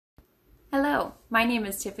Hello, my name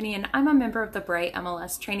is Tiffany and I'm a member of the Bright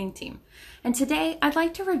MLS training team. And today I'd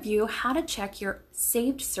like to review how to check your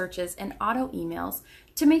saved searches and auto emails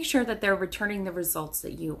to make sure that they're returning the results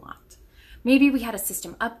that you want. Maybe we had a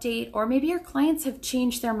system update, or maybe your clients have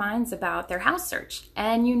changed their minds about their house search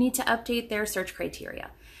and you need to update their search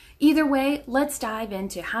criteria. Either way, let's dive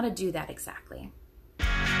into how to do that exactly.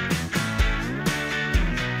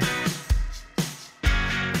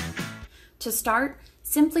 To start,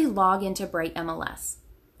 simply log into Bright MLS.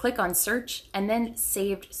 Click on Search and then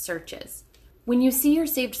Saved Searches. When you see your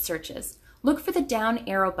saved searches, look for the down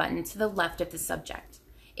arrow button to the left of the subject.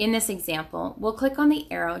 In this example, we'll click on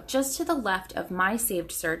the arrow just to the left of my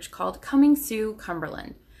saved search called Soon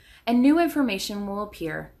Cumberland, and new information will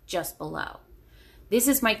appear just below. This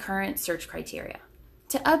is my current search criteria.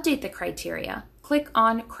 To update the criteria, click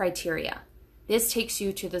on Criteria. This takes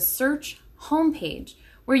you to the search homepage,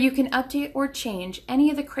 where you can update or change any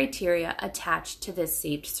of the criteria attached to this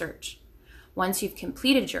saved search. Once you've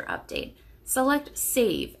completed your update, select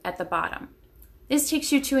Save at the bottom. This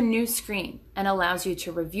takes you to a new screen and allows you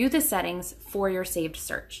to review the settings for your saved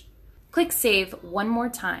search. Click Save one more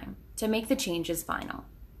time to make the changes final.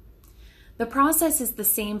 The process is the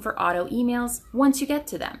same for auto emails once you get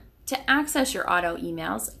to them. To access your auto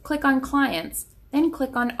emails, click on Clients, then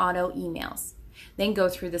click on Auto Emails. Then go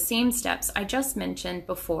through the same steps I just mentioned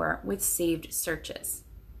before with saved searches.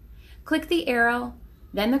 Click the arrow,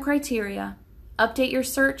 then the criteria, update your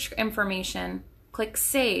search information, click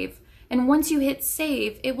Save, and once you hit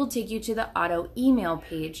Save, it will take you to the auto email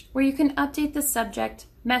page where you can update the subject,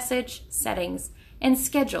 message, settings, and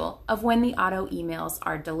schedule of when the auto emails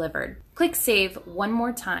are delivered. Click Save one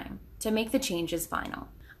more time to make the changes final.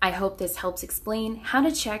 I hope this helps explain how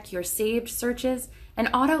to check your saved searches and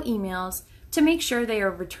auto emails to make sure they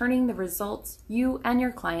are returning the results you and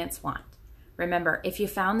your clients want. Remember, if you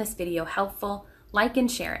found this video helpful, like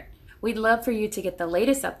and share it. We'd love for you to get the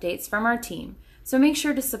latest updates from our team, so make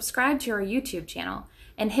sure to subscribe to our YouTube channel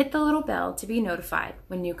and hit the little bell to be notified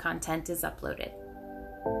when new content is uploaded.